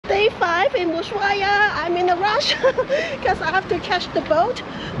live in Ushuaia. I'm in a rush because I have to catch the boat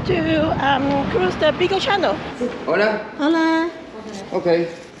to cruise the Beagle Channel. Hola. Hola. Okay.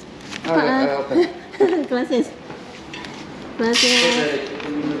 Okay. Gracias. Gracias.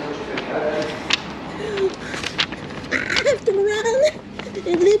 I have to run.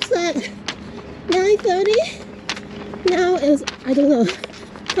 It leaves at 9:30. Now it's, I don't know,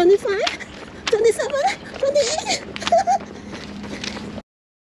 25, 27, 28.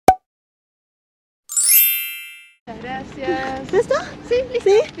 Gracias. ¿Esto? Sí, listo.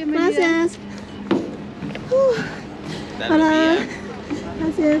 Sí, Bienvenida. gracias. Hola.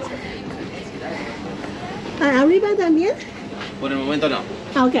 Gracias. ¿Arriba también? Por el momento no.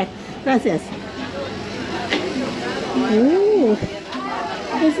 Ah, ok, gracias. Oh,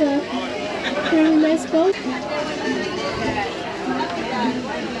 it's a very nice boat.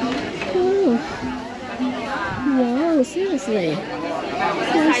 Oh, wow, seriously.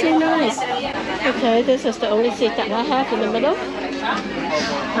 That's so nice. Okay, this is the only seat that I have in the middle.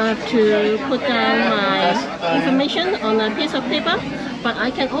 I have to put down my information on a piece of paper, but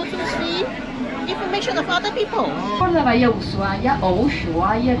I can also see information of other people. Por la bahía Ushuaia o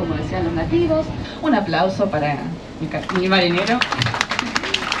Ushuaia, como decían los nativos. Un aplauso para mi marinero.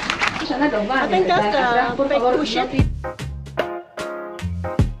 I think that's the big cruise ship.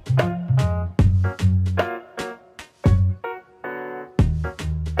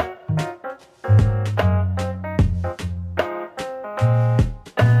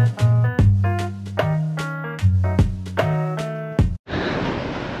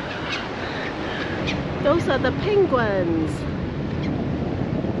 Those are the penguins.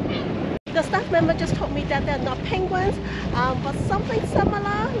 The staff member just told me that they're not penguins, but something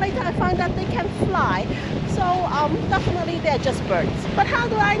similar. Later I found that they can fly. So definitely they're just birds. But how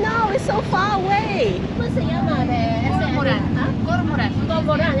do I know? It's so far away. ¿Cómo se llama? Cormorán. Cormorán.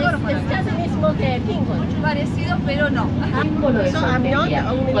 Cormorán. Es casi mismo que penguin. Parecido, pero no. So I'm not the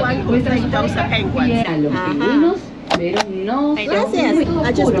only one who thinks those are penguins. Pero no. Gracias.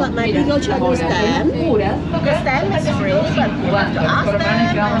 I just got my Beagle Channel stamp. The stamp is free, but you have to ask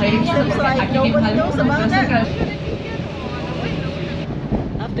them. Seems like nobody knows about that.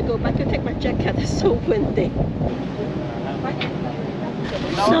 I have to go back to take my jacket. It's so windy.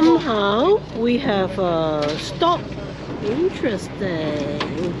 Somehow we have stopped.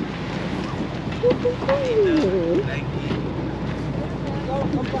 Interesting.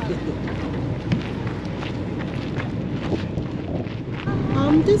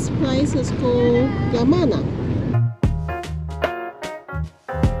 This place is called Yamana.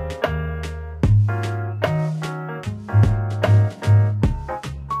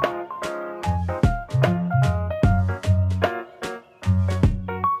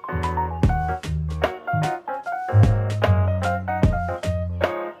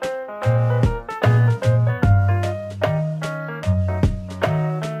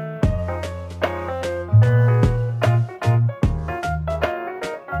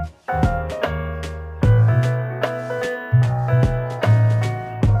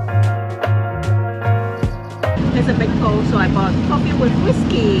 It's a big cold, so I bought coffee with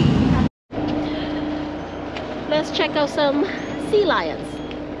whiskey. Let's check out some sea lions.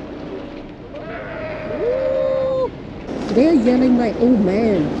 Ooh. They're yelling like, oh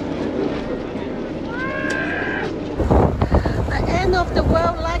man. The end of the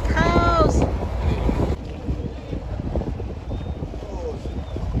world lighthouse.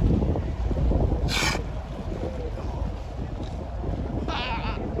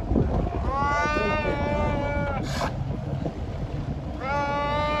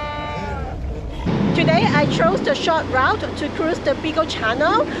 Today I chose the short route to cruise the Beagle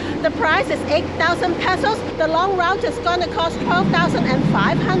Channel. The price is 8,000 pesos. The long route is going to cost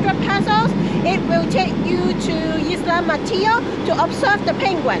 12,500 pesos. It will take you to Isla Mateo to observe the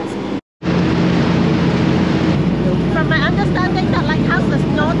penguins. From my understanding, the lighthouse is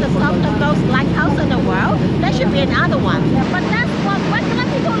not the southernmost lighthouse in the world. There should be another one. But that's what regular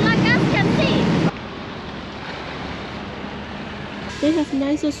people like us can see. They have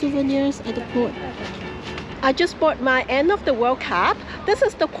nicer souvenirs at the port. I just bought my end of the world cap. This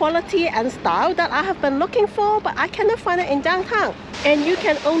is the quality and style that I have been looking for, but I cannot find it in downtown. And you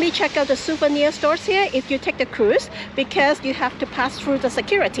can only check out the souvenir stores here if you take the cruise, because you have to pass through the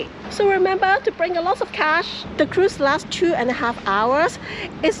security. So remember to bring a lot of cash. The cruise lasts 2.5 hours.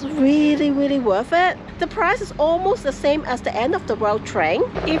 It's really worth it. The price is almost the same as the end of the world train.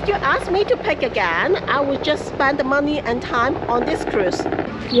 If you ask me to pick again, I would just spend the money and time on this cruise.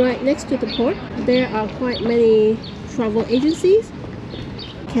 Right next to the port, there are quite many travel agencies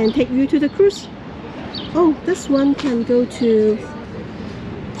can take you to the cruise. Oh, this one can go to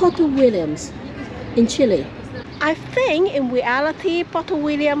Porto Williams in Chile. I think in reality, Porto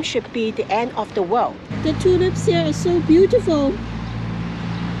Williams should be the end of the world. The tulips here are so beautiful.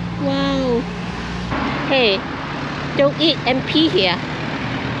 Wow. Hey, don't eat and pee here.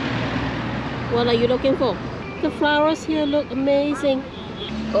 What are you looking for? The flowers here look amazing.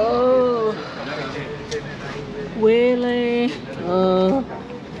 Oh, really?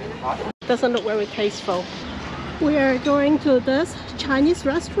 Doesn't look very tasteful. We are going to this Chinese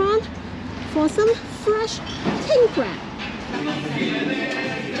restaurant for some fresh king crab.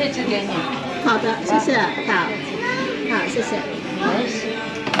 这只给你。好的，谢谢。好，谢谢。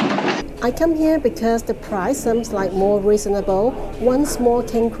I come here because the price seems like more reasonable. One small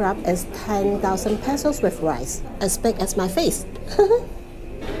king crab is 10,000 pesos with rice, as big as my face.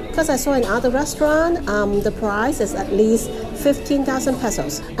 Because I saw in other restaurant, the price is at least 15,000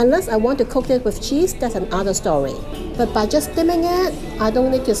 pesos. Unless I want to cook it with cheese, that's another story. But by just steaming it, I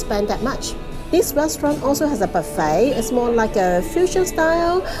don't need to spend that much. This restaurant also has a buffet. It's more like a fusion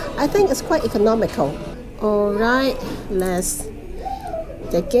style. I think it's quite economical. Alright, let's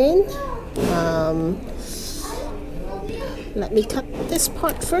dig in. Let me cut this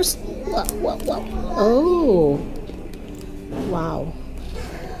part first. Whoa. Oh, wow.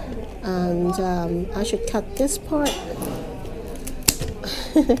 And I should cut this part.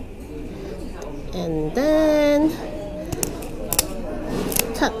 And then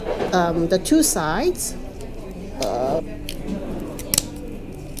cut the two sides.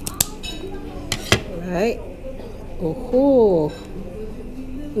 Right. Oh,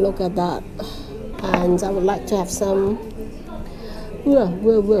 look at that. And I would like to have some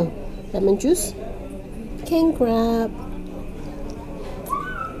lemon juice. King crab.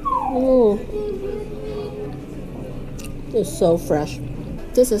 It's so fresh.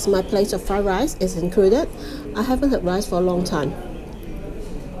 This is my plate of fried rice. It's included. I haven't had rice for a long time.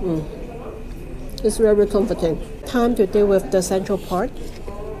 It's very comforting. Time to deal with the central part.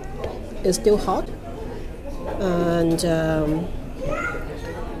 It's still hot. And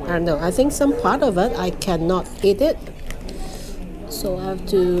I don't know, I think some part of it I cannot eat it. So I have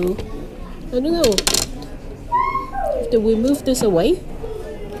to, I don't know, have to remove this away.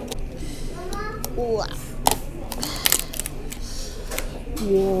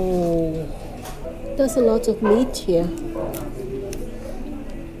 Whoa, there's a lot of meat here.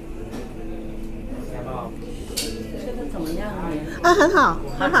 Ah, 很好，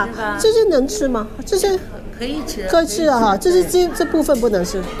很好。这些能吃吗？这些可以吃，可以吃的哈。这部分不能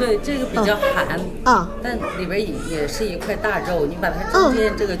吃。对，这个比较寒啊，但里边也是一块大肉，你把它中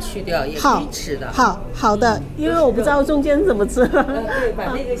间这个去掉也可以吃的。好的，因为我不知道中间怎么吃。对，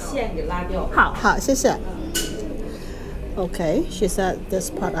把那个线给拉掉。好，谢谢。Okay, she said this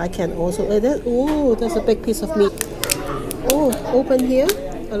part I can also eat it. Oh, there's a big piece of meat. Oh, open here,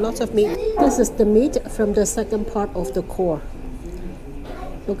 a lot of meat. This is the meat from the second part of the core.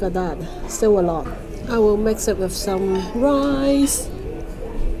 Look at that, still a lot. I will mix it with some rice.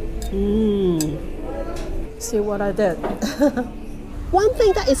 See what I did. One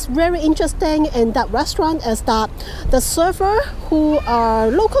thing that is very interesting in that restaurant is that the server, who are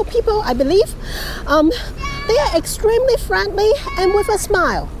local people, I believe, they are extremely friendly and with a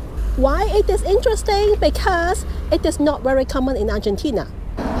smile. Why it is interesting? Because it is not very common in Argentina.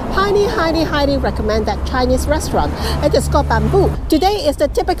 Highly recommend that Chinese restaurant. It is called Bamboo. Today is the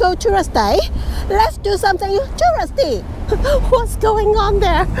typical tourist day. Let's do something touristy. What's going on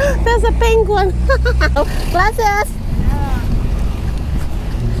there? There's a penguin. Glasses.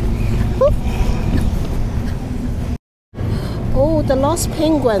 Oh, the lost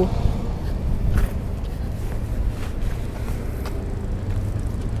penguin.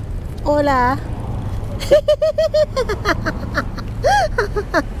 Hola.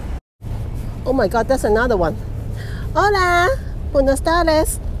 Oh my god, that's another one. Hola. Buenas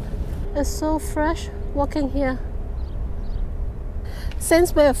tardes. It's so fresh walking here.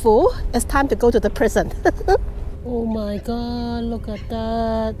 Since we're full, it's time to go to the prison. Oh my god, look at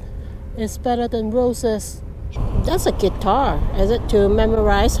that. It's better than roses. That's a guitar. Is it to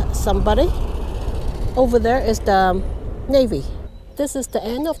memorize somebody? Over there is the Navy. This is the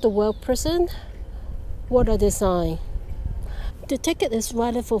end of the world prison. What a design. The ticket is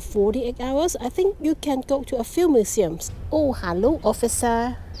valid for 48 hours. I think you can go to a few museums. Oh, hello,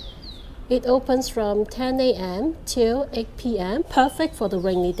 officer. It opens from 10 a.m. till 8 p.m. Perfect for the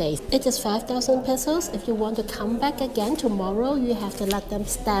rainy days. It is 5,000 pesos. If you want to come back again tomorrow, you have to let them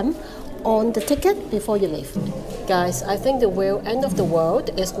stamp on the ticket before you leave. Guys, I think the real end of the world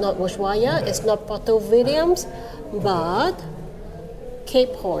is not Ushuaia, it's not Porto Williams, but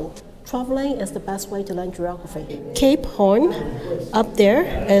Cape Horn. Traveling is the best way to learn geography. Cape Horn, up there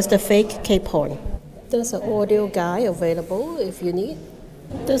is the fake Cape Horn. There's an audio guide available if you need.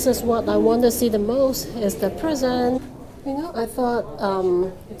 This is what I want to see the most, is the prison. You know, I thought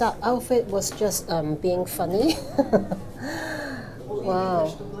that outfit was just being funny.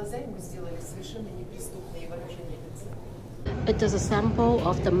 Wow. It is a sample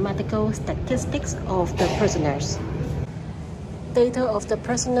of the medical statistics of the prisoners. Data of the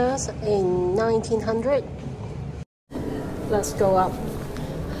prisoners in 1900. Let's go up.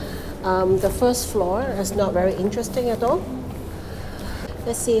 The first floor is not very interesting at all.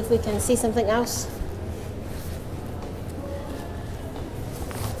 Let's see if we can see something else.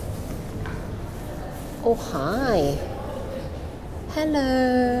 Oh, hi.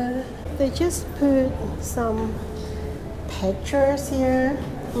 Hello. They just put some pictures here.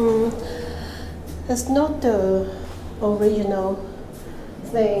 It's not the original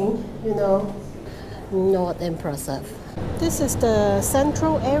thing, you know. Not impressive. This is the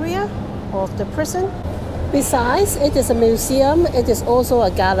central area of the prison. Besides, it is a museum, it is also a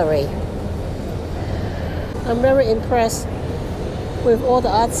gallery. I'm very impressed with all the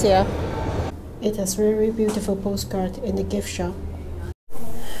arts here. It has very beautiful postcard in the gift shop.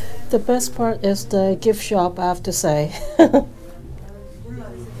 The best part is the gift shop, I have to say.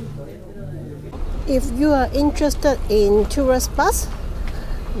 If you are interested in tourist bus,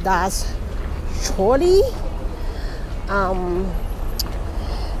 that's surely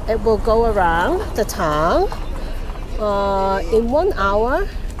it will go around the town in 1 hour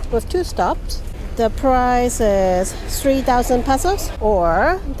with 2 stops. The price is 3,000 pesos,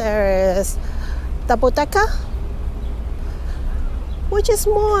 or there is double-decker, which is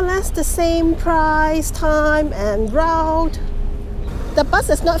more or less the same price, time and route. The bus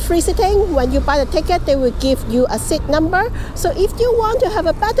is not free sitting. When you buy the ticket, they will give you a seat number. So if you want to have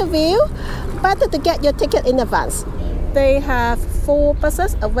a better view, better to get your ticket in advance. They have 4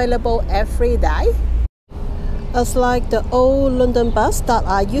 buses available every day. It's like the old London bus that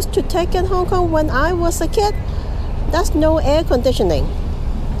I used to take in Hong Kong when I was a kid. There's no air conditioning.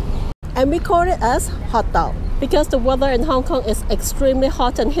 And we call it as hot dog because the weather in Hong Kong is extremely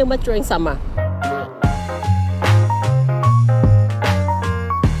hot and humid during summer.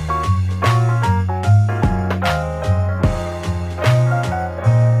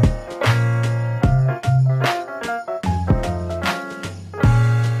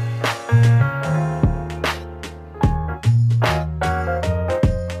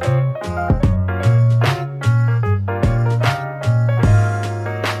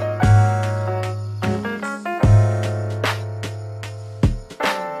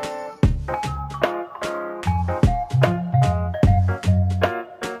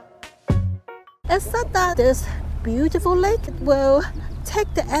 It's said that this beautiful lake will take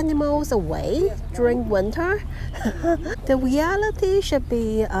the animals away during winter. The reality should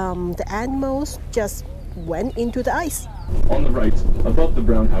be the animals just went into the ice. On the right, above the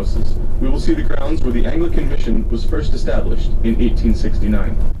brown houses, we will see the grounds where the Anglican mission was first established in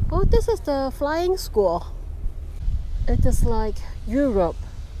 1869. Oh, this is the flying school. It is like Europe.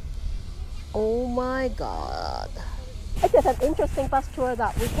 Oh my God. It is an interesting bus tour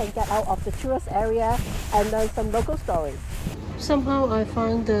that we can get out of the tourist area and learn some local stories. Somehow I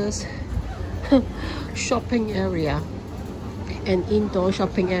found this shopping area, an indoor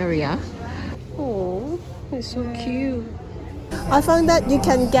shopping area. Oh, it's so cute. I found that you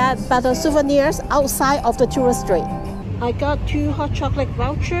can get better souvenirs outside of the tourist street. I got 2 hot chocolate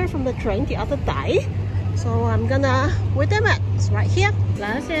vouchers from the train the other day. So I'm gonna redeem it. It's right here.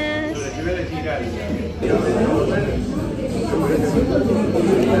 Gracias.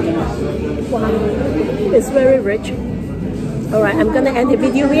 Wow, it's very rich. Alright, I'm gonna end the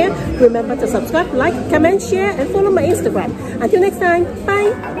video here. Remember to subscribe, like, comment, share, and follow my Instagram. Until next time,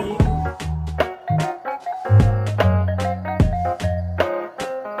 bye!